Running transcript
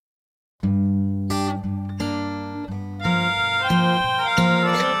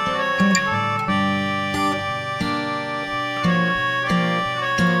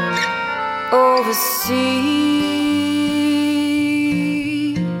the seas,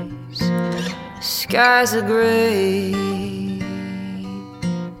 skies are gray.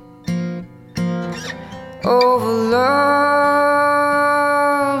 Over love's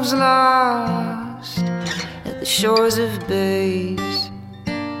lost at the shores of bays.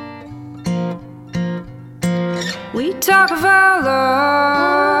 We talk of our love,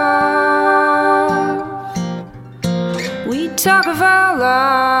 we talk of our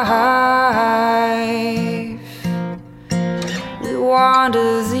life. We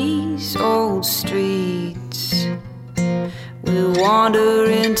wander these old streets, we wander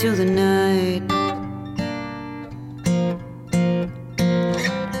into the night.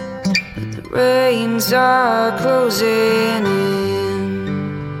 But the rains are closing in,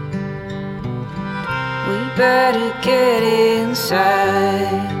 we better get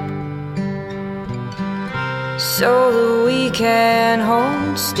inside, so that we can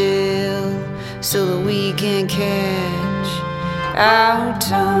hold still, so that we can catch our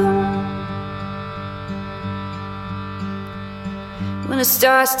tongue. When it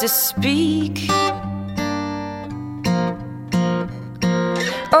starts to speak,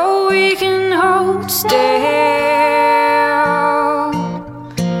 oh, we can hold still,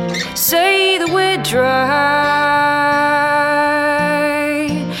 say that we're dry.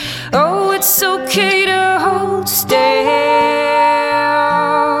 Oh, it's okay to hold still,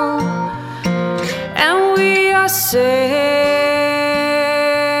 and we are safe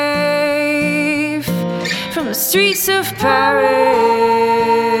from the streets of Paris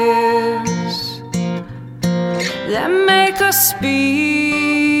that make us speak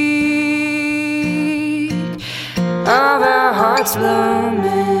of our hearts'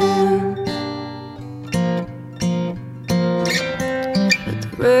 lament. But the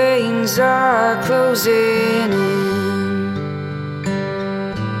rains are closing in,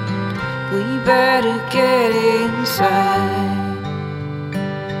 we better get inside,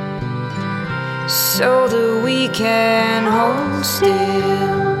 so that we can hold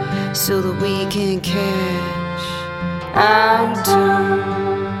still, so that we can catch our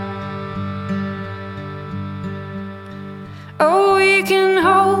tongue. Oh, we can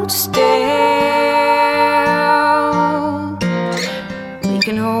hold still,